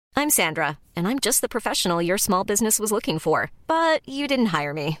I'm Sandra, and I'm just the professional your small business was looking for. But you didn't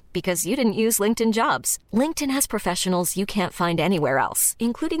hire me because you didn't use LinkedIn Jobs. LinkedIn has professionals you can't find anywhere else,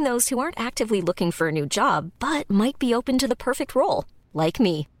 including those who aren't actively looking for a new job, but might be open to the perfect role, like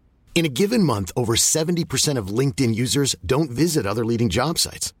me. In a given month, over 70% of LinkedIn users don't visit other leading job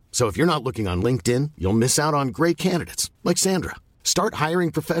sites. So if you're not looking on LinkedIn, you'll miss out on great candidates like Sandra. Start hiring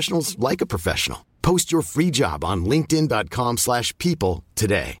professionals like a professional. Post your free job on linkedin.com/people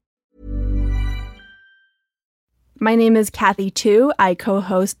today. My name is Kathy Tu. I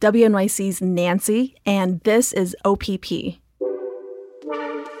co-host WNYC's Nancy, and this is OPP.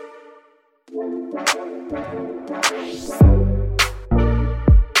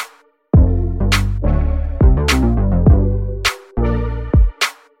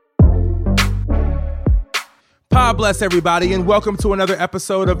 God bless everybody, and welcome to another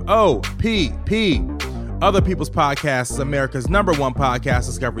episode of OPP, Other People's Podcasts, America's #1 podcast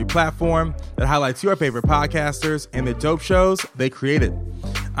discovery platform that highlights your favorite podcasters and the dope shows they created.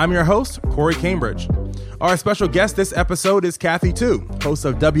 I'm your host, Corey Cambridge. Our special guest this episode is Kathy Tu, host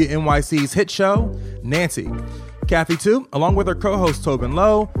of WNYC's hit show, Nancy. Kathy Tu, along with her co-host Tobin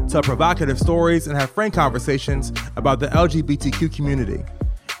Lowe, tell provocative stories and have frank conversations about the LGBTQ community.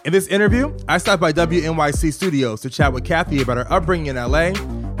 In this interview, I stopped by WNYC Studios to chat with Kathy about her upbringing in LA,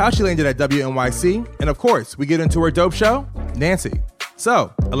 how she landed at WNYC, and of course, we get into her dope show, Nancy.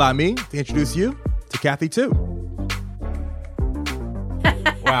 So, allow me to introduce you to Kathy Tu.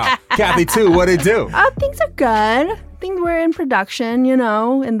 Wow. Kathy Tu, what it do? Things are good. I think we're in production,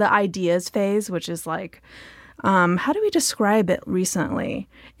 in the ideas phase, which is like, how do we describe it recently?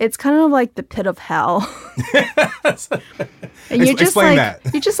 It's kind of like the pit of hell. And you're just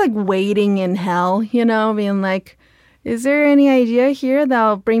you're just like waiting in hell, being like, is there any idea here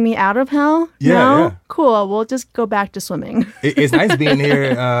that'll bring me out of hell? Yeah, no? yeah. Cool. We'll just go back to swimming. It's nice being here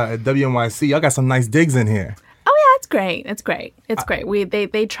at WNYC. Y'all got some nice digs in here. Oh yeah, it's great. It's great. It's great.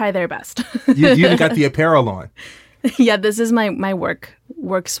 They try their best. You even got the apparel on. Yeah, this is my work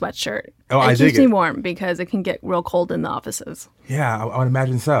sweatshirt. Oh, I dig it. It keeps me warm because it can get real cold in the offices. Yeah, I would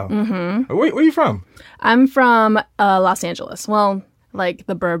imagine so. Mm-hmm. Where are you from? I'm from Los Angeles. Well, like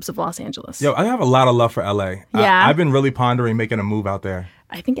the burbs of Los Angeles. Yo, I have a lot of love for LA. Yeah. I've been really pondering making a move out there.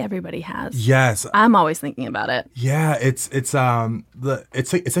 I think everybody has. Yes. I'm always thinking about it. Yeah, it's taking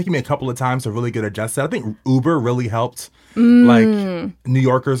me a couple of times to really get adjusted. I think Uber really helped like New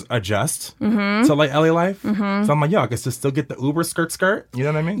Yorkers adjust to like LA life. Mm-hmm. So I'm like, yo, I guess to still get the Uber skirt. You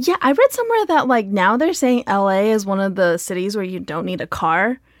know what I mean? Yeah, I read somewhere that like now they're saying LA is one of the cities where you don't need a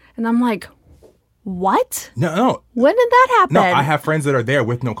car. And I'm like, what? No. When did that happen? No, I have friends that are there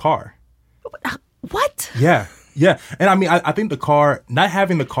with no car. What? Yeah. And I mean, I think not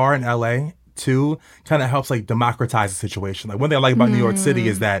having the car in LA too kind of helps like democratize the situation. Like one thing I like about New York City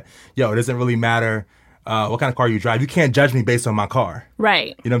is that, it doesn't really matter what kind of car you drive. You can't judge me based on my car.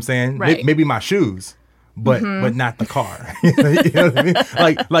 Right. You know what I'm saying? Right. Maybe my shoes, but not the car. You know what I mean?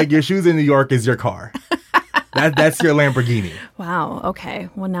 Like your shoes in New York is your car. That's your Lamborghini. Wow. Okay.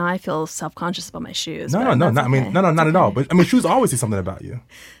 Well, now I feel self-conscious about my shoes. No, not at all. But I mean, shoes always say something about you.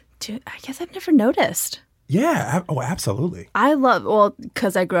 Dude, I guess I've never noticed. Yeah. Oh, absolutely.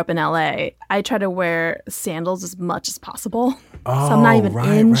 Because I grew up in LA, I try to wear sandals as much as possible. Oh, so I'm not even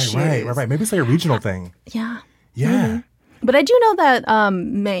in shoes. Right. Maybe it's like a regional thing. Yeah. Yeah. Maybe. But I do know that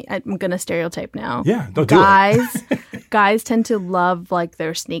I'm going to stereotype now. Yeah, don't do it. Guys tend to love like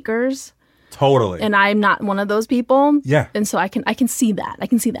their sneakers. Totally. And I'm not one of those people. Yeah. And so I can see that. I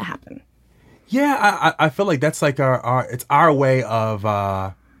can see that happen. Yeah, I feel like that's like it's our way of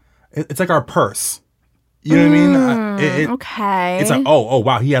it's like our purse. You know what I mean? Okay. It's like, oh,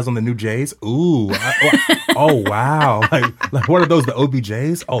 wow, he has on the new J's. Ooh. Oh, wow. Like, what are those, the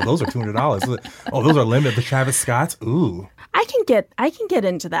OBJs? Oh, those are $200. Oh, those are limited, the Travis Scotts. Ooh. I can get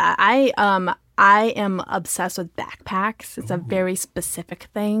into that. I am obsessed with backpacks. It's a very specific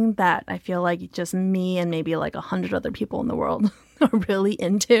thing that I feel like just me and maybe like 100 other people in the world are really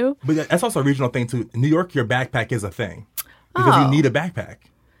into. But that's also a regional thing, too. In New York, your backpack is a thing because you need a backpack.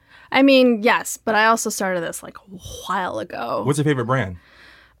 I mean, yes, but I also started this like a while ago. What's your favorite brand?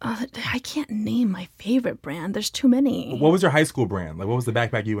 I can't name my favorite brand. There's too many. What was your high school brand? Like, what was the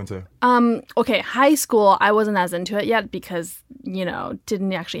backpack you went to? Okay, high school, I wasn't as into it yet because,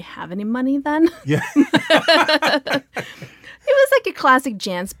 didn't actually have any money then. Yeah. It was like a classic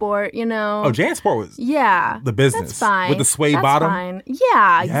JanSport, Oh, JanSport was the business. That's fine. With the suede bottom? Fine.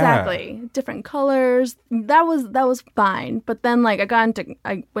 Yeah, exactly. Different colors. That was fine. But then like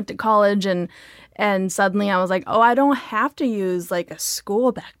I went to college and suddenly I was like, oh, I don't have to use like a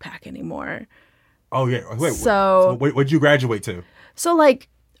school backpack anymore. Oh, yeah. Wait, so what'd you graduate to? So like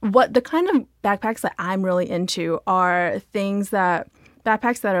what the kind of backpacks that I'm really into are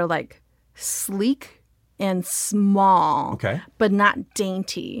backpacks that are like sleek and small, but not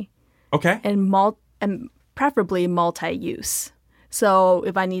dainty. Okay. And preferably multi-use. So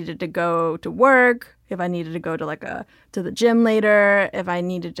if I needed to go to work, if I needed to go to to the gym later, if I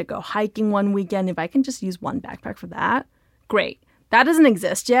needed to go hiking one weekend, if I can just use one backpack for that, great. That doesn't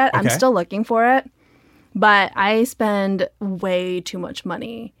exist yet. I'm still looking for it. But I spend way too much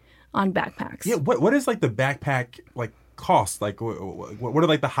money on backpacks. Yeah, what is like the backpack like cost? Like what are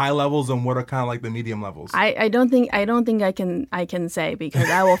like the high levels and what are kind of like the medium levels? I don't think I can say because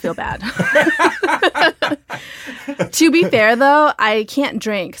I will feel bad. To be fair though, I can't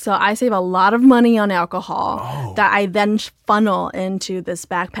drink, so I save a lot of money on alcohol that I then funnel into this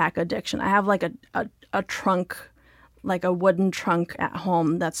backpack addiction. I have like a trunk, like a wooden trunk at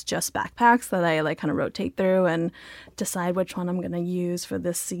home that's just backpacks that I like kind of rotate through and decide which one I'm going to use for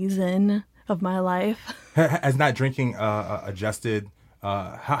this season of my life. Has not drinking adjusted?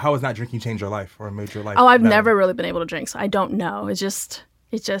 How has not drinking changed your life or made your life? Oh, I've better? never really been able to drink, so I don't know. It's just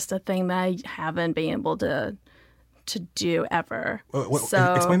a thing that I haven't been able to do ever.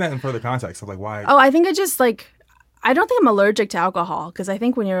 So explain that in further context of like why. Oh, I think I don't think I'm allergic to alcohol because I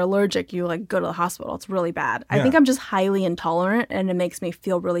think when you're allergic, you like go to the hospital. It's really bad. I think I'm just highly intolerant and it makes me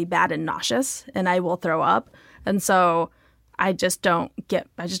feel really bad and nauseous and I will throw up. And so I just don't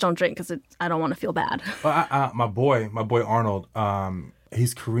drink because I don't want to feel bad. Well, my boy Arnold,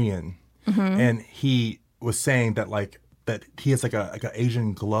 he's Korean and he was saying that like that he has like an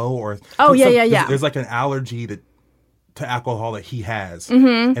Asian glow or there's like an allergy to alcohol that he has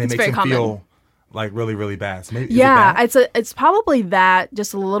and it makes him feel like really, really bad. So maybe, it's probably that,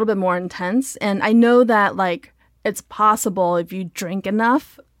 just a little bit more intense. And I know that like it's possible if you drink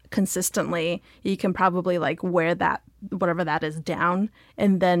enough consistently, you can probably like wear that whatever that is down,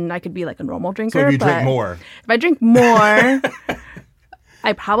 and then I could be like a normal drinker. So if you drink more, if I drink more,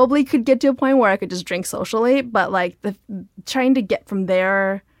 I probably could get to a point where I could just drink socially. But like trying to get from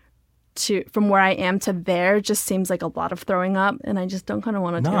where I am to there just seems like a lot of throwing up, and I just don't kind of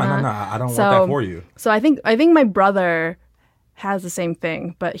want to do that. No, I don't want that for you. So I think my brother has the same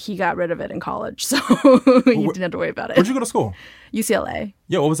thing, but he got rid of it in college, so he didn't have to worry about it. Where'd you go to school? UCLA.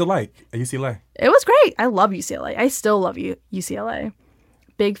 Yeah, what was it like at UCLA? It was great. I love UCLA. I still love UCLA.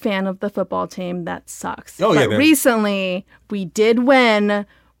 Big fan of the football team. That sucks. Oh, yeah. But recently, we did win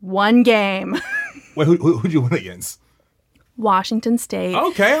one game. Wait, who'd you win against? Washington State.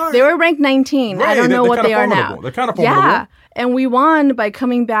 Okay, all right. They were ranked 19. Right, I don't know what they are now. They're kind of formidable. Yeah, and we won by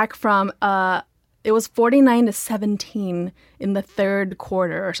coming back from it was 49-17 in the third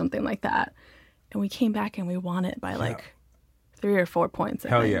quarter or something like that, and we came back and we won it by like 3 or 4 points.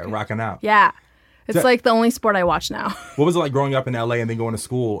 Hell yeah, rocking out. Yeah, it's like the only sport I watch now. What was it like growing up in LA and then going to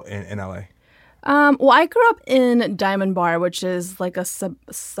school in LA? Well, I grew up in Diamond Bar, which is like a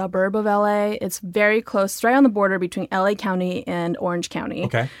suburb of LA. It's very close, it's right on the border between LA County and Orange County.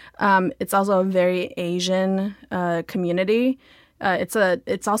 Okay. It's also a very Asian community.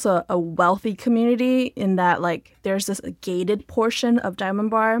 It's also a wealthy community in that like there's this gated portion of Diamond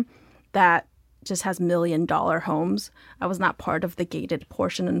Bar that just has $1 million homes. I was not part of the gated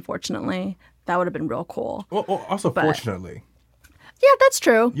portion, unfortunately. That would have been real cool. Well, also fortunately. Yeah, that's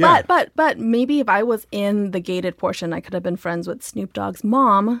true. Yeah. But maybe if I was in the gated portion, I could have been friends with Snoop Dogg's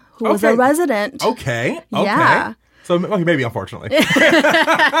mom, who was a resident. Okay. Yeah. So maybe unfortunately. In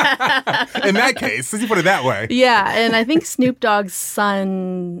that case, since you put it that way. Yeah, and I think Snoop Dogg's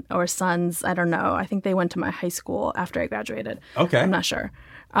son or sons, I don't know. I think they went to my high school after I graduated. Okay. I'm not sure.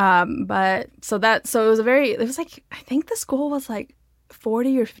 But so it was like, I think the school was like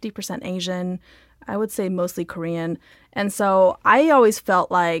 40 or 50% Asian. I would say mostly Korean. And so I always felt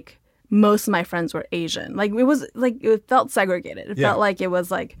like most of my friends were Asian. Like it felt segregated. It felt like it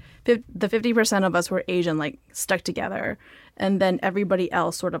was like the 50% of us were Asian, like stuck together. And then everybody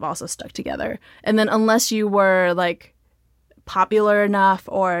else sort of also stuck together. And then unless you were like popular enough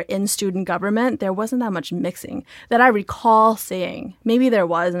or in student government, there wasn't that much mixing that I recall seeing. Maybe there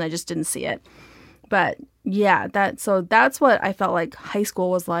was and I just didn't see it. But yeah, that's what I felt like high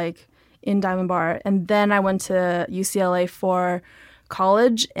school was like in Diamond Bar. And then I went to UCLA for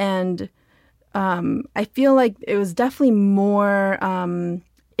college, and I feel like it was definitely more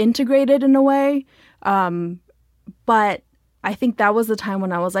integrated in a way. But I think that was the time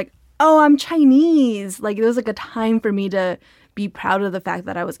when I was like, oh, I'm Chinese. Like it was like a time for me to be proud of the fact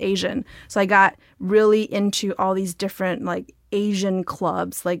that I was Asian. So I got really into all these different like Asian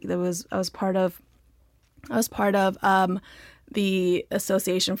clubs. Like I was part of the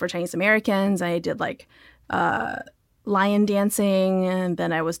Association for Chinese Americans. I did like lion dancing, and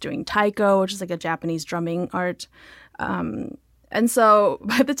then I was doing taiko, which is like a Japanese drumming art. And so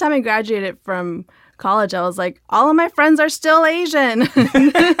by the time I graduated from college, I was like, all of my friends are still Asian,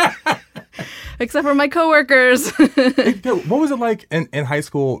 except for my coworkers. What was it like in high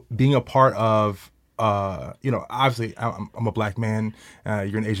school being a part of, obviously I'm a black man,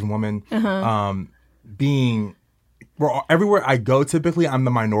 you're an Asian woman, everywhere I go, typically I'm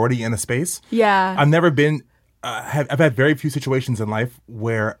the minority in a space. Yeah. I've never been, I've had very few situations in life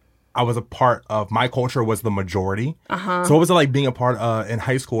where I was a part of, my culture was the majority. So what was it like being a part in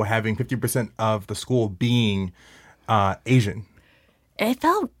high school, having 50% of the school being Asian? It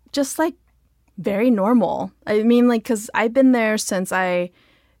felt just like very normal. I mean, like, because I've been there since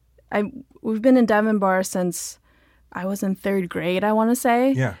we've been in Devon Bar since I was in 3rd grade, I want to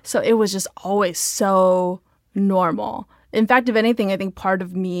say. Yeah. So it was just always so normal. In fact, if anything, I think part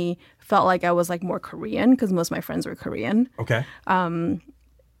of me felt like I was like more Korean because most of my friends were Korean. Okay.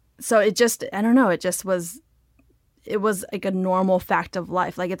 So it just, I don't know, it was like a normal fact of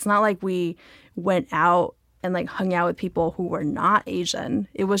life. Like, it's not like we went out and like hung out with people who were not Asian.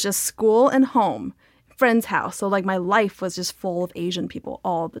 It was just school and home, friend's house. So like my life was just full of Asian people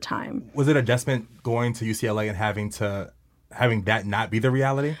all the time. Was it an adjustment going to UCLA and having that not be the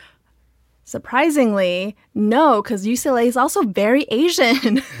reality? Surprisingly, no, because UCLA is also very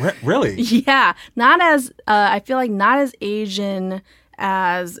Asian. Really? Yeah. Not as, I feel like not as Asian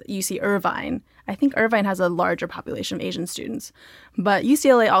as UC Irvine. I think Irvine has a larger population of Asian students, but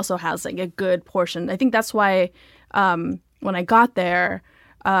UCLA also has like a good portion. I think that's why when I got there,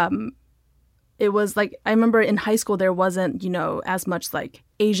 it was like, I remember in high school there wasn't, as much like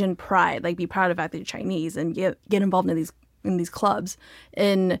Asian pride, like be proud of the fact that you're Chinese and get involved in these clubs.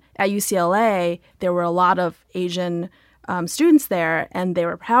 At UCLA, there were a lot of Asian students there, and they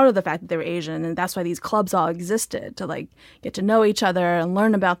were proud of the fact that they were Asian, and that's why these clubs all existed, to like get to know each other and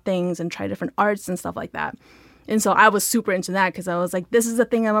learn about things and try different arts and stuff like that. And so I was super into that because I was like, this is the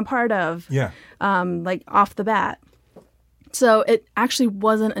thing I'm a part of. Yeah. Like off the bat. So it actually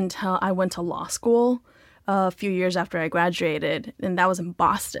wasn't until I went to law school a few years after I graduated, and that was in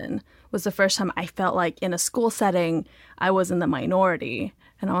Boston, was the first time I felt like in a school setting I was in the minority.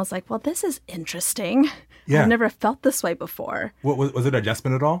 And I was like, well, this is interesting. Yeah. I've never felt this way before. Was it an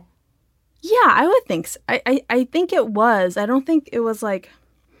adjustment at all? Yeah, I would think so. I think it was. I don't think it was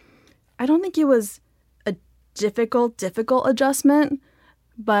a difficult adjustment,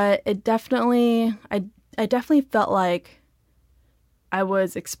 but it definitely, I definitely felt like I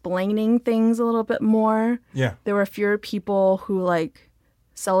was explaining things a little bit more. Yeah. There were fewer people who like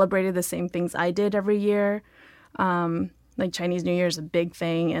celebrated the same things I did every year. Like Chinese New Year is a big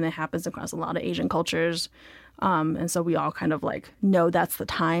thing, and it happens across a lot of Asian cultures. And so we all kind of like know that's the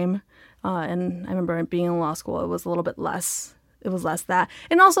time. And I remember being in law school, it was a little bit less. It was less that.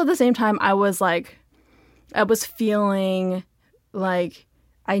 And also at the same time, I was feeling like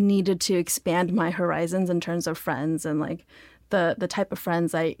I needed to expand my horizons in terms of friends and like the type of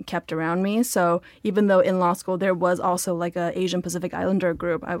friends I kept around me. So even though in law school there was also like a Asian Pacific Islander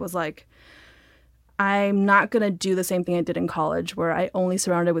group, I was like, I'm not going to do the same thing I did in college where I only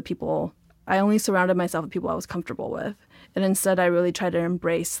surrounded myself with people I was comfortable with. And instead I really tried to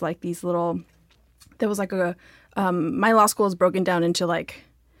embrace like these little, there was like my law school is broken down into like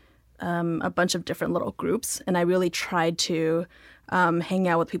a bunch of different little groups. And I really tried to hang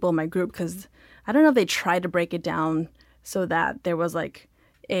out with people in my group because I don't know if they tried to break it down so that there was like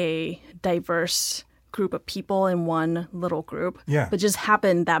a diverse group of people in one little group. Yeah. But it just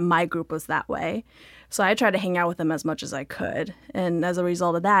happened that my group was that way. So I tried to hang out with them as much as I could. And as a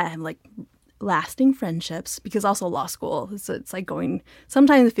result of that, I had like lasting friendships, because also law school, so it's like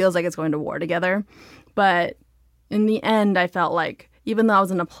sometimes it feels like it's going to war together. But in the end, I felt like even though I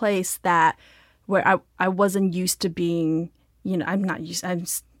was in a place where I wasn't used to being, I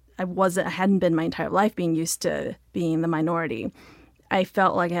hadn't been my entire life being used to being the minority. I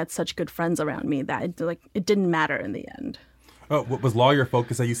felt like I had such good friends around me that it didn't matter in the end. Oh, was law your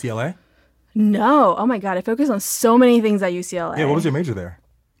focus at UCLA? No. Oh my God. I focused on so many things at UCLA. Yeah. What was your major there?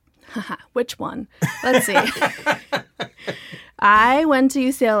 Which one? Let's see. I went to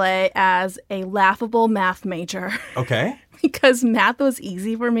UCLA as a laughable math major. Okay. Because math was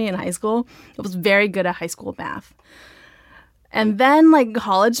easy for me in high school. I was very good at high school math. And then like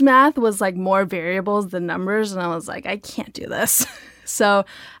college math was like more variables than numbers. And I was like, I can't do this. So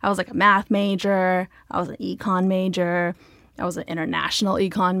I was like a math major. I was an econ major. I was an international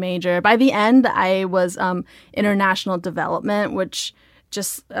econ major. By the end, I was international development, which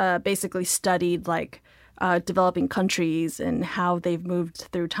just basically studied like developing countries and how they've moved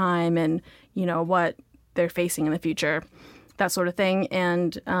through time and, what they're facing in the future, that sort of thing.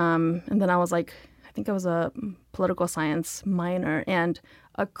 And then I was like, I think I was a political science minor and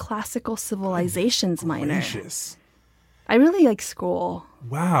a classical civilizations minor. Gracious. I really like school.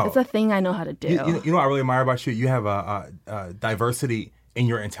 Wow. It's a thing I know how to do. You know what I really admire about you? You have a diversity in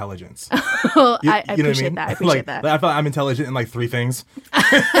your intelligence. Well, You I know what I appreciate mean? that. I appreciate that. I feel like I'm intelligent in like 3 things.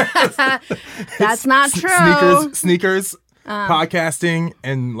 That's not true. Sneakers, podcasting,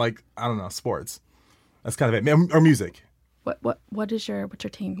 and like, I don't know, sports. That's kind of it. Or music. What's your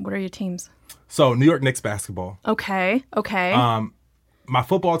team? What are your teams? So New York Knicks basketball. Okay. My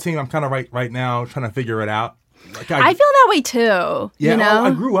football team, I'm kind of right now trying to figure it out. Like I feel that way too. Yeah, you know?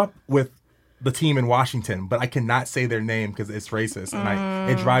 I grew up with the team in Washington, but I cannot say their name because it's racist, and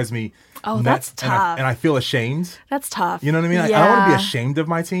it drives me nuts. That's tough. And I feel ashamed. That's tough. You know what I mean? Like, I don't want to be ashamed of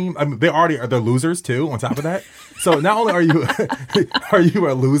my team. I mean, they're losers too. On top of that, so not only are you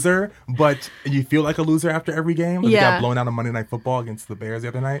a loser, but you feel like a loser after every game. Like, you got blown out on Monday Night Football against the Bears the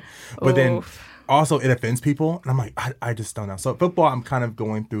other night, but then also it offends people, and I'm like, I just don't know. So football, I'm kind of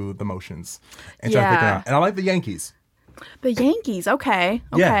going through the motions and trying to figure it out. And I like the Yankees. The Yankees, okay.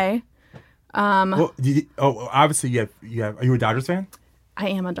 Yeah. Well, obviously you have. Are you a Dodgers fan? I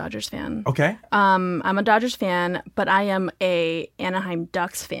am a Dodgers fan. Okay. I'm a Dodgers fan, but I am a Anaheim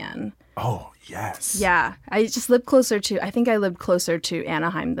Ducks fan. Oh, yes. Yeah. I just lived closer to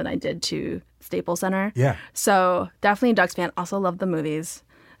Anaheim than I did to Staples Center. Yeah. So definitely a Ducks fan. Also love the movies.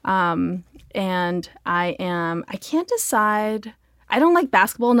 And I can't decide. I don't like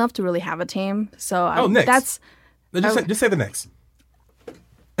basketball enough to really have a team. So Knicks. Just say the Knicks.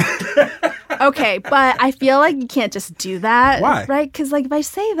 Okay, but I feel like you can't just do that. Why? Right? Because like if I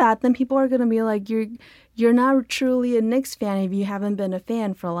say that, then people are gonna be like, you're not truly a Knicks fan if you haven't been a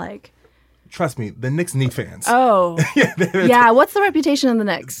fan for like. Trust me, the Knicks need fans. Oh. Yeah. What's the reputation of the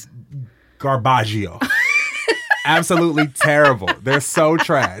Knicks? Garbaggio. Absolutely terrible. They're so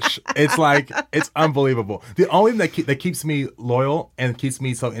trash. It's unbelievable. The only thing that keeps me loyal and keeps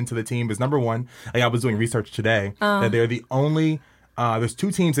me so into the team is, number one, like I was doing research today, that they're the only. There's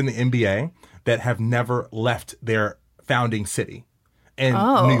 2 teams in the NBA that have never left their founding city. And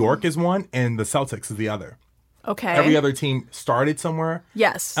New York is one, and the Celtics is the other. Okay. Every other team started somewhere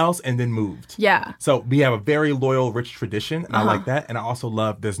else and then moved. Yeah. So we have a very loyal, rich tradition, and I like that. And I also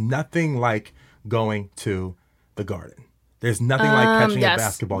love, there's nothing like going to the Garden. There's nothing like catching a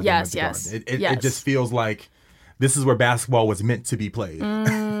basketball game at the Garden. It just feels like this is where basketball was meant to be played.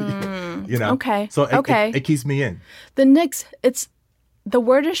 You know? Okay. So it keeps me in. The Knicks, the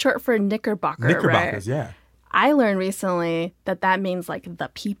word is short for Knickerbocker, Knickerbockers, right? yeah. I learned recently that means like the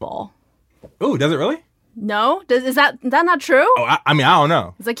people. Ooh, does it really? No? Is that not true? Oh, I mean, I don't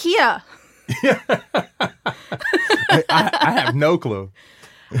know. It's IKEA. I have no clue.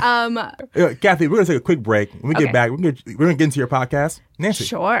 Kathy, we're going to take a quick break. When we get back, we're going to get into your podcast. Nancy.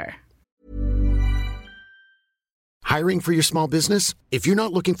 Sure. Hiring for your small business? If you're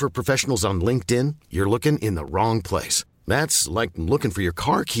not looking for professionals on LinkedIn, you're looking in the wrong place. That's like looking for your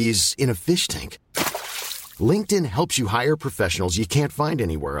car keys in a fish tank. LinkedIn helps you hire professionals you can't find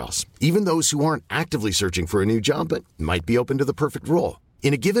anywhere else, even those who aren't actively searching for a new job but might be open to the perfect role.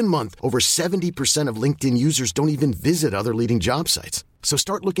 In a given month, over 70% of LinkedIn users don't even visit other leading job sites. So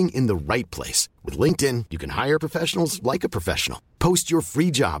start looking in the right place. With LinkedIn, you can hire professionals like a professional. Post your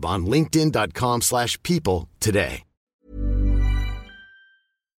free job on linkedin.com/people today.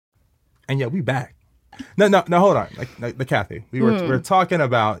 And yeah, we back. No, hold on. Like Kathy, we were talking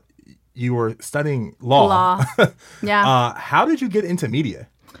about, you were studying law. Yeah. How did you get into media?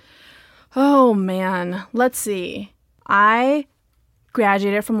 Oh, man. Let's see. I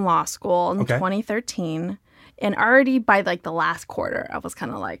graduated from law school in 2013. And already by like the last quarter, I was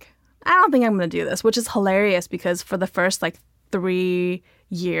kind of like, I don't think I'm going to do this, which is hilarious because for the first like 3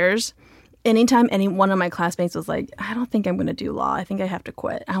 years, anytime any one of my classmates was like, I don't think I'm going to do law. I think I have to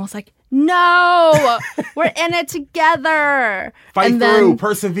quit. I was like, no, we're in it together. Fight through,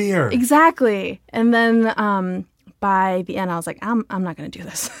 persevere. Exactly. And then by the end, I was like, I'm not going to do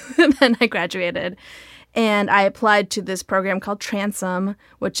this. And then I graduated. And I applied to this program called Transom,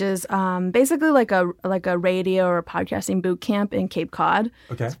 which is basically like a radio or podcasting boot camp in Cape Cod.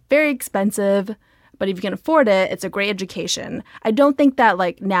 Okay. It's very expensive, but if you can afford it, it's a great education. I don't think that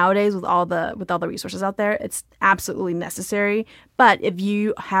like nowadays with all the resources out there, it's absolutely necessary. But if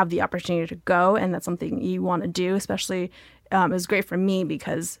you have the opportunity to go and that's something you want to do, especially it was great for me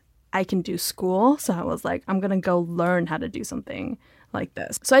because I can do school. So I was like, I'm going to go learn how to do something like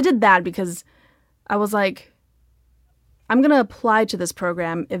this. So I did that because I was like, I'm going to apply to this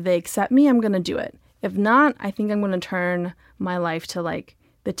program. If they accept me, I'm going to do it. If not, I think I'm going to turn my life to like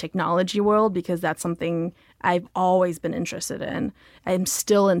the technology world, because that's something I've always been interested in. I'm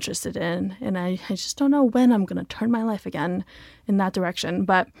still interested in, and I just don't know when I'm going to turn my life again in that direction.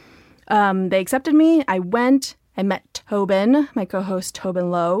 But they accepted me. I went. I met Tobin, my co-host Tobin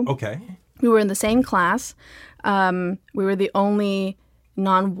Lowe. Okay. We were in the same class. We were the only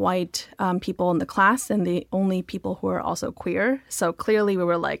non-white people in the class and the only people who were also queer. So clearly we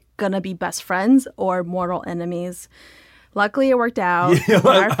were like going to be best friends or mortal enemies. Luckily it worked out in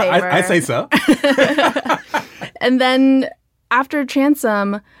our favor. I say so. And then after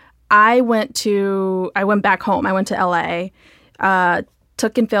Transom, I went back home. I went to LA,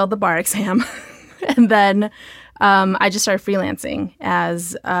 took and failed the bar exam. And then I just started freelancing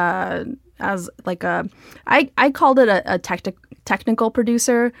as like I called it a technical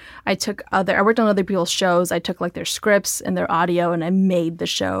producer. I worked on other people's shows. I took like their scripts and their audio, and I made the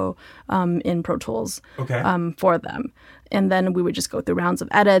show in Pro Tools for them. And then we would just go through rounds of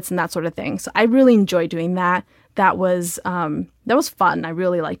edits and that sort of thing. So I really enjoyed doing that. That was fun. I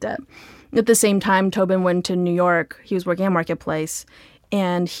really liked it. At the same time, Tobin went to New York. He was working at Marketplace.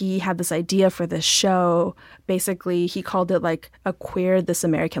 And he had this idea for this show. Basically, he called it like a queer This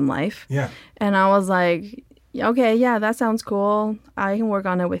American Life. Yeah. And I was like, okay, yeah, that sounds cool. I can work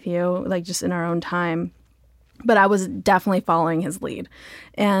on it with you, like just in our own time. But I was definitely following his lead.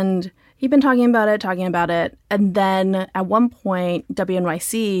 And he'd been talking about it. And then at one point,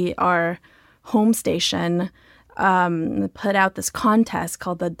 WNYC, our home station, put out this contest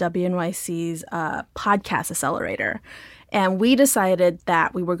called the WNYC's Podcast Accelerator. And we decided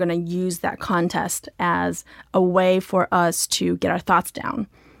that we were going to use that contest as a way for us to get our thoughts down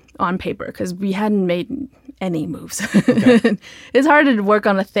on paper, because we hadn't made any moves. Okay. It's hard to work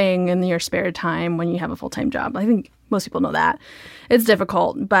on a thing in your spare time when you have a full-time job. I think most people know that. It's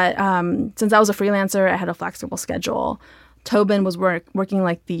difficult. But since I was a freelancer, I had a flexible schedule. Tobin was working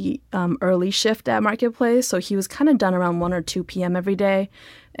like the early shift at Marketplace, so he was kind of done around 1 or 2 p.m. every day.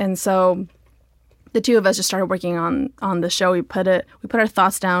 And so the two of us just started working on the show. We put our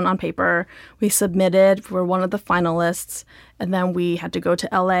thoughts down on paper. We submitted. We were one of the finalists, and then we had to go to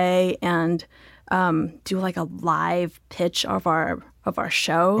LA and do like a live pitch of our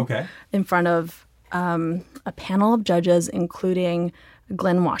show in front of a panel of judges, including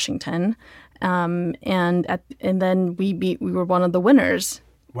Glenn Washington, and then we were one of the winners.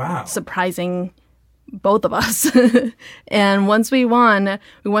 Wow! Surprising both of us. And once we won,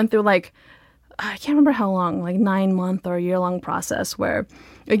 we went through like, I can't remember how long, like 9-month or a year-long process where,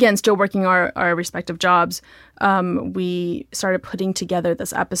 again, still working our respective jobs, we started putting together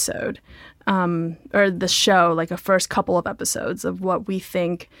this episode, or the show, like a first couple of episodes of what we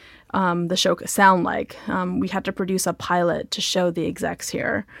think the show could sound like. We had to produce a pilot to show the execs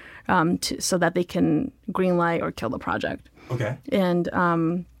here so that they can greenlight or kill the project. Okay. And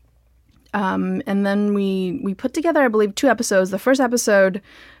then we put together, I believe, 2 episodes. The first episode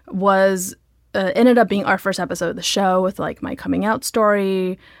was ended up being our first episode of the show, with like my coming out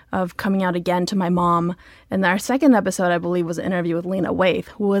story of coming out again to my mom. And our second episode, I believe, was an interview with Lena Waithe,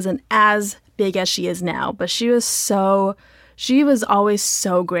 who wasn't as big as she is now, but she was always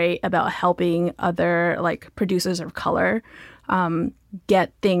so great about helping other like producers of color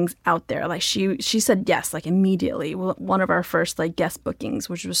get things out there. Like she said yes, like immediately. One of our first like guest bookings,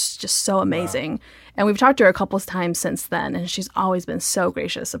 which was just so amazing. Wow. And we've talked to her a couple of times since then, and she's always been so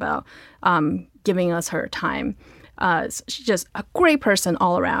gracious about giving us her time. She's just a great person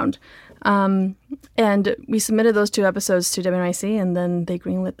all around. And we submitted those 2 episodes to WNYC, and then they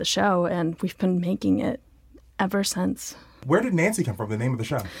greenlit the show, and we've been making it ever since. Where did Nancy come from, the name of the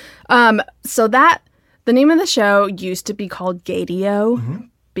show? The name of the show used to be called Gaydio,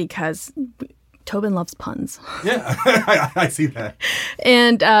 because Tobin loves puns. Yeah, I see that.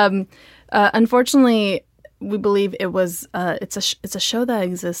 And unfortunately, we believe it was it's a show that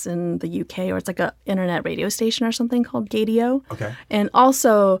exists in the UK, or it's like a internet radio station or something called Gaydio. Okay. And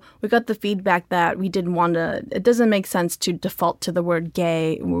also, we got the feedback that we didn't want to. It doesn't make sense to default to the word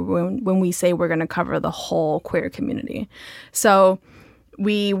gay when we say we're going to cover the whole queer community. So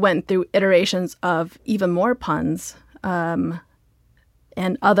we went through iterations of even more puns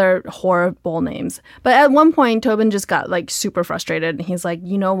and other horrible names. But at one point, Tobin just got like super frustrated, and he's like,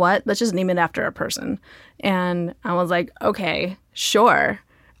 you know what? Let's just name it after a person. And I was like, okay, sure.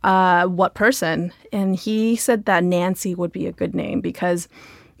 What person? And he said that Nancy would be a good name because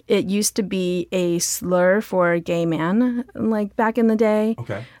it used to be a slur for a gay man, like back in the day.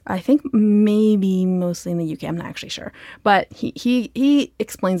 Okay. I think maybe mostly in the UK. I'm not actually sure. But he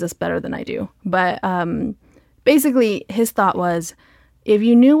explains this better than I do. But basically, his thought was, if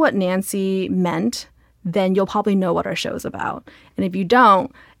you knew what Nancy meant, then you'll probably know what our show is about. And if you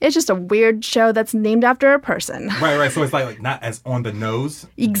don't, it's just a weird show that's named after a person. Right. So it's like not as on the nose.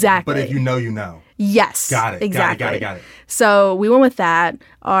 Exactly. But if you know, you know. Yes. Got it. Exactly. Got it. So we went with that.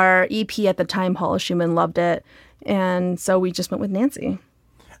 Our EP at the time, Paula Schumann, loved it. And so we just went with Nancy.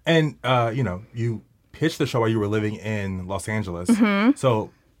 And, you pitched the show while you were living in Los Angeles. So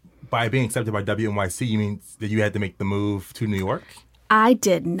by being accepted by WNYC, you mean that you had to make the move to New York? I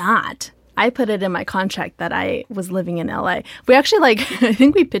did not. I put it in my contract that I was living in LA. We actually I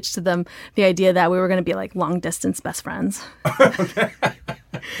think we pitched to them the idea that we were going to be like long distance best friends. Okay.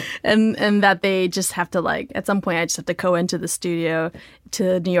 and that they just have to at some point I just have to go into the studio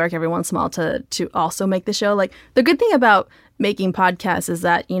to New York every once in a while to also make the show. Like the good thing about making podcasts is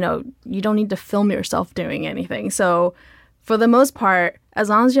that, you don't need to film yourself doing anything. So for the most part, as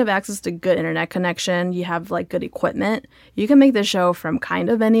long as you have access to good internet connection, you have good equipment, you can make the show from kind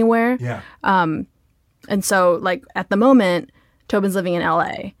of anywhere. Yeah. And so at the moment, Tobin's living in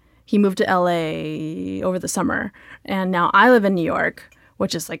LA. He moved to LA over the summer, and now I live in New York,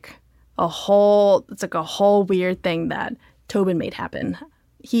 which is a whole weird thing that Tobin made happen.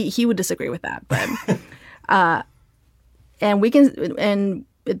 He would disagree with that, but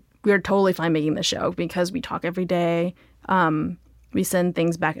we're totally fine making the show because we talk every day. We send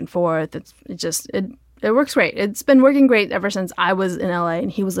things back and forth. It works great. It's been working great ever since I was in LA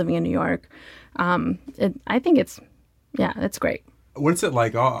and he was living in New York. I think it's great. What's it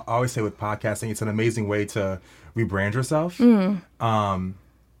like? I always say with podcasting, it's an amazing way to rebrand yourself.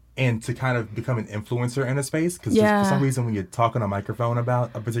 And to kind of become an influencer in a space. Because for some reason, when you're talking on a microphone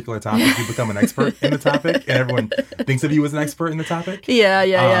about a particular topic, you become an expert in the topic. And everyone thinks of you as an expert in the topic.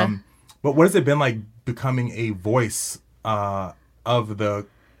 Yeah. But what has it been like becoming a voice of the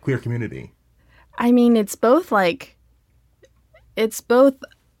queer community? I mean, it's a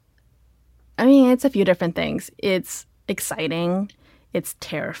few different things. It's exciting. It's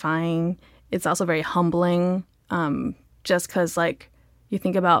terrifying. It's also very humbling. Just because, you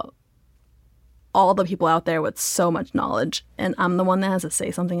think about all the people out there with so much knowledge, and I'm the one that has to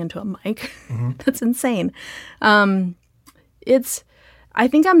say something into a mic. That's insane. I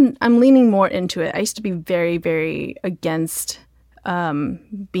think I'm leaning more into it. I used to be very, very against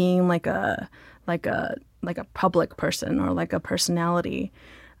being like a public person or a personality.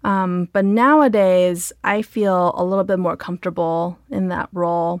 But nowadays, I feel a little bit more comfortable in that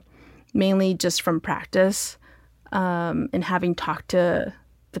role, mainly just from practice. And having talked to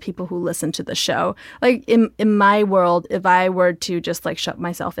the people who listen to the show. In my world, if I were to just shut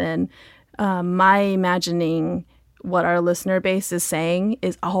myself in, my imagining what our listener base is saying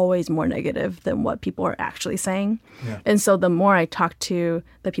is always more negative than what people are actually saying. Yeah. And so the more I talk to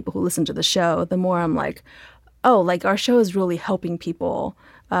the people who listen to the show, the more I'm our show is really helping people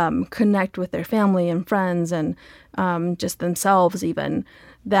connect with their family and friends and just themselves even,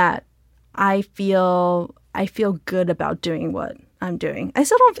 that I feel good about doing what I'm doing. I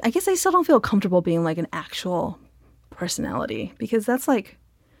guess I still don't feel comfortable being an actual personality, because that's like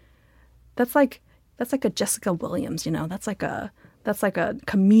a Jessica Williams, that's like a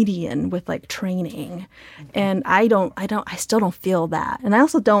comedian with training. And I still don't feel that. And I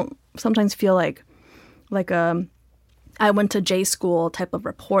also don't sometimes feel like I went to J school type of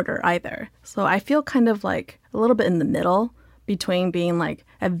reporter either. So I feel kind of a little bit in the middle between being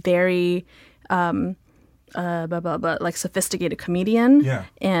a very sophisticated comedian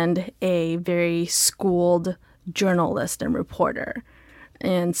and a very schooled journalist and reporter.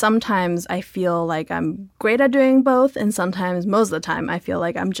 And sometimes I feel like I'm great at doing both, and sometimes, most of the time, I feel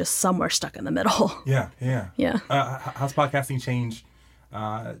like I'm just somewhere stuck in the middle. Yeah. How's podcasting change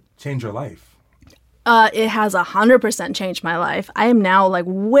your life? It has 100% changed my life. I am now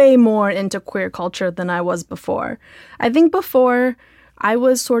way more into queer culture than I was before. I think before I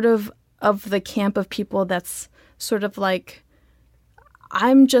was sort of the camp of people that's sort of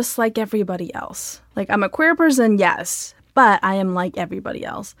I'm just like everybody else. I'm a queer person, yes, but I am like everybody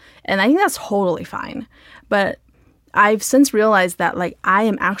else. And I think that's totally fine. But I've since realized that I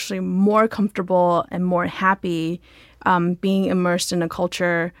am actually more comfortable and more happy being immersed in a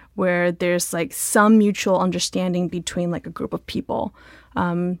culture where there's some mutual understanding between a group of people.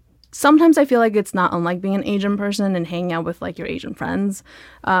 Sometimes I feel like it's not unlike being an Asian person and hanging out with your Asian friends.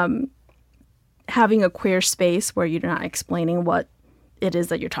 Having a queer space where you're not explaining what it is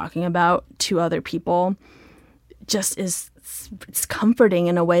that you're talking about to other people just it's comforting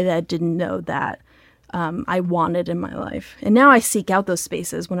in a way that I didn't know that I wanted in my life. And now I seek out those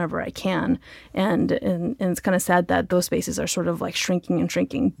spaces whenever I can. And it's kind of sad that those spaces are sort of shrinking and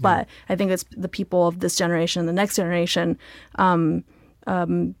shrinking. But I think it's the people of this generation, the next generation,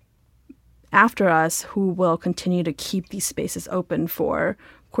 after us who will continue to keep these spaces open for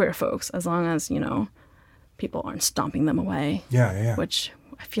queer folks, as long as, people aren't stomping them away. Yeah. Which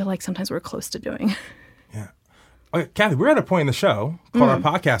I feel like sometimes we're close to doing. Yeah. Okay, Kathy, we're at a point in the show called our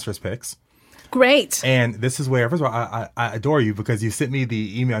Podcasters Picks. Great. And this is where, first of all, I adore you because you sent me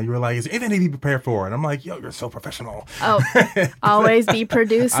the email. You were like, is there anything to be prepared for? And I'm like, yo, you're so professional. Oh, always be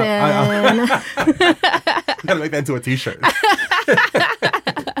producing. Got to make that into a T-shirt.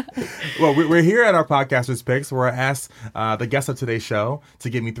 Well, we're here at our Podcasters Picks where I asked the guests of today's show to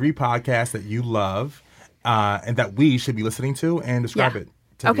give me 3 podcasts that you love and that we should be listening to and describe it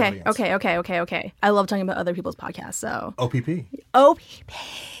to the audience. Okay. I love talking about other people's podcasts, so. OPP. OPP,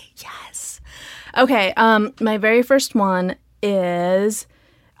 yes. Okay, my very first one is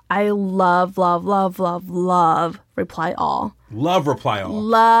I love Reply All. Love Reply All.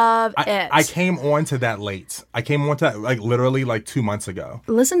 Love it. I came on to that late. I came on to that literally 2 months ago.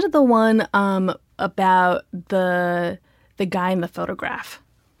 Listen to the one about the guy in the photograph.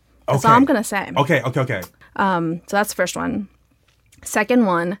 That's all I'm going to say. Okay. So that's the first one. Second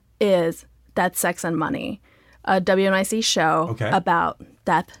one is Death, Sex, and Money, a WNYC show about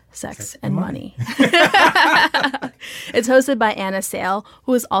death, sex, and money. It's hosted by Anna Sale,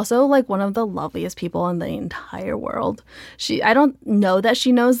 who is also one of the loveliest people in the entire world. I don't know that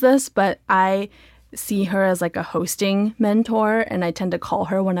she knows this, but I see her as a hosting mentor, and I tend to call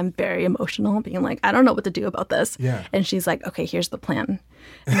her when I'm very emotional, being like, I don't know what to do about this. Yeah. And she's like, okay, here's the plan.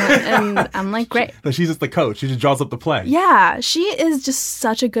 And I'm like, great. So she's just the coach. She just draws up the play. Yeah, she is just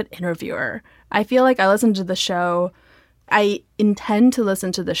such a good interviewer. I feel like I listen to the show. I intend to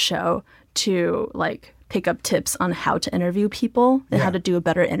listen to the show to pick up tips on how to interview people and how to do a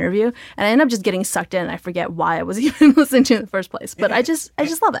better interview. And I end up just getting sucked in and I forget why I was even listening to it in the first place. But I just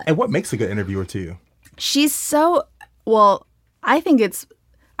love it. And what makes a good interviewer to you? She's so, I think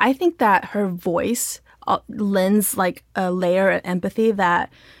that her voice lends a layer of empathy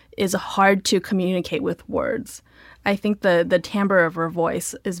that is hard to communicate with words. I think the timbre of her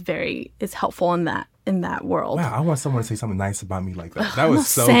voice is helpful in that world. Wow, I want someone to say something nice about me like that. That was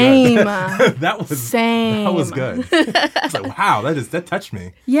so same. good. That was good. It's wow, that touched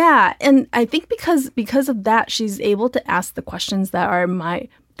me. Yeah, and I think because of that, she's able to ask the questions that might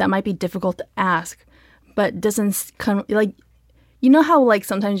be difficult to ask, but doesn't come you know how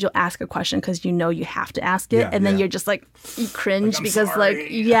sometimes you'll ask a question because you have to ask it, and then you're just you cringe because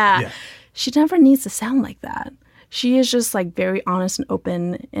yeah. She never needs to sound like that. She is just very honest and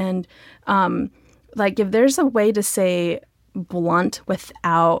open, and if there's a way to say blunt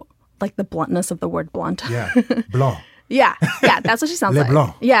without the bluntness of the word blunt. Yeah, blanc. yeah, that's what she sounds Le like.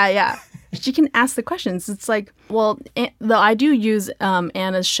 blanc. Yeah. She can ask the questions. It's though I do use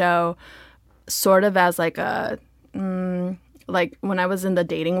Anna's show sort of as a when I was in the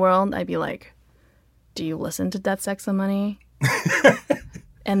dating world, I'd be like, do you listen to Death, Sex, and Money?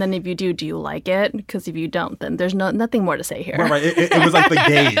 And then if you do you like it? Because if you don't, then there's nothing more to say here. Right. It was the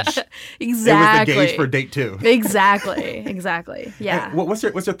gauge. Exactly. It was the gauge for date 2. Exactly. Yeah. Hey, what's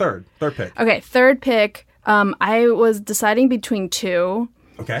your third pick? Okay, third pick. I was deciding between 2.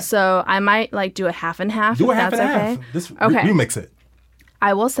 Okay. So I might do a half and half. Do a if half that's and okay. half. Remix it.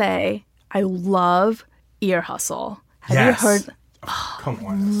 I will say I love Ear Hustle. Have you heard? Come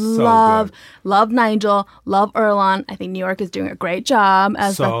on. So good. Love Nigel, love Earlonne. I think New York is doing a great job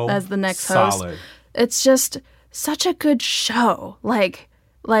as the next host. Solid. It's just such a good show.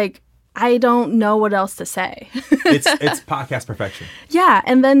 I don't know what else to say. It's podcast perfection. Yeah,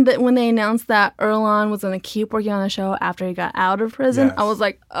 and then when they announced that Earlonne was going to keep working on the show after he got out of prison, Yes. I was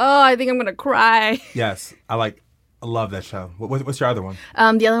like, oh, I think I'm going to cry. Yes, I love that show. What's your other one?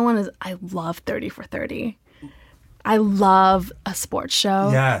 The other one is I love 30 for 30. I love a sports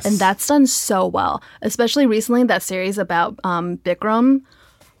show. Yes. And that's done so well. Especially recently, that series about Bikram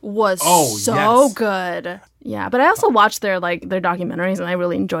was good. Yeah, but I also watched their documentaries, and I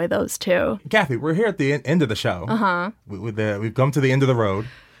really enjoy those too. Kathy, we're here at the end of the show. Uh-huh. We've come to the end of the road.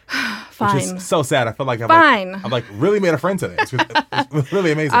 Fine. Which is so sad. I feel like I've really made a friend today. It's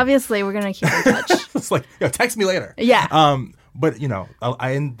really amazing. Obviously, we're going to keep in touch. It's text me later. Yeah. But,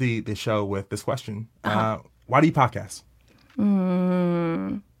 I end the show with this question. Why do you podcast?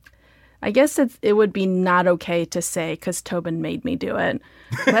 I guess it would be not okay to say because Tobin made me do it.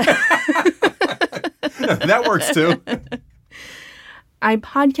 That works too. I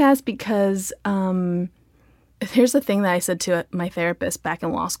podcast because here's the thing that I said to my therapist back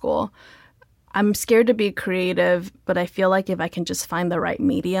in law school. I'm scared to be creative, but I feel like if I can just find the right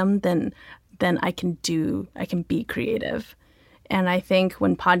medium, then I can be creative. And I think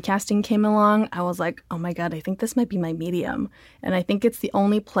when podcasting came along, I was like, oh my God, I think this might be my medium. And I think it's the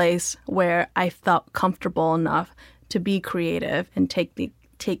only place where I felt comfortable enough to be creative and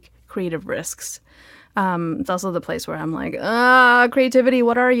take creative risks. It's also the place where I'm like, creativity,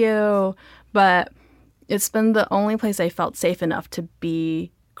 what are you? But it's been the only place I felt safe enough to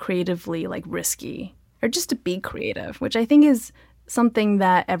be creatively like risky, or just to be creative, which I think is something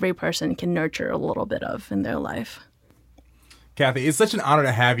that every person can nurture a little bit of in their life. Kathy, it's such an honor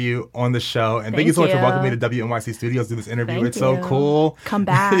to have you on the show. And thank you so much for welcoming me to WNYC Studios to do this interview. It's so cool. Come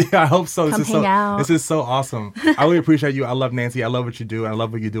back. Yeah, I hope so. Come hang out. This is so awesome. I really appreciate you. I love Nancy. I love what you do. And I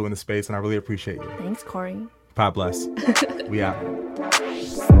love what you do in the space. And I really appreciate you. Thanks, Corey. God bless. We out.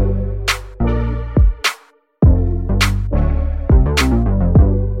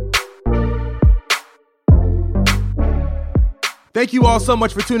 Thank you all so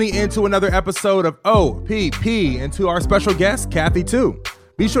much for tuning in to another episode of OPP, and to our special guest, Kathy, too.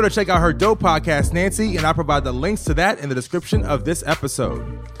 Be sure to check out her dope podcast, Nancy, and I'll provide the links to that in the description of this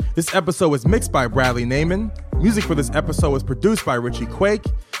episode. This episode was mixed by Bradley Naiman. Music for this episode was produced by Richie Quake.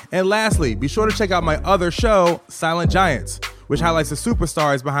 And lastly, be sure to check out my other show, Silent Giants, which highlights the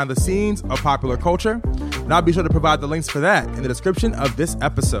superstars behind the scenes of popular culture. And I'll be sure to provide the links for that in the description of this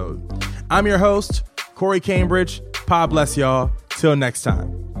episode. I'm your host, Corey Cambridge. God bless y'all. Till next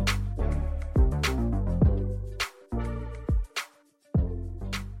time.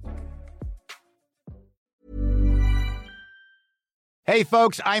 Hey,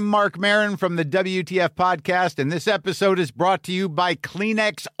 folks, I'm Mark Maron from the WTF Podcast, and this episode is brought to you by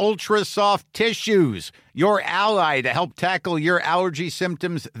Kleenex Ultra Soft Tissues, your ally to help tackle your allergy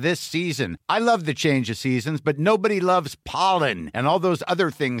symptoms this season. I love the change of seasons, but nobody loves pollen and all those other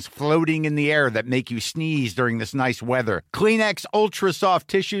things floating in the air that make you sneeze during this nice weather. Kleenex Ultra Soft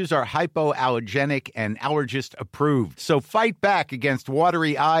Tissues are hypoallergenic and allergist approved, so fight back against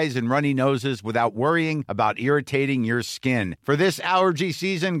watery eyes and runny noses without worrying about irritating your skin. For this allergy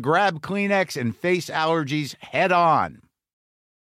season, grab Kleenex and face allergies head on.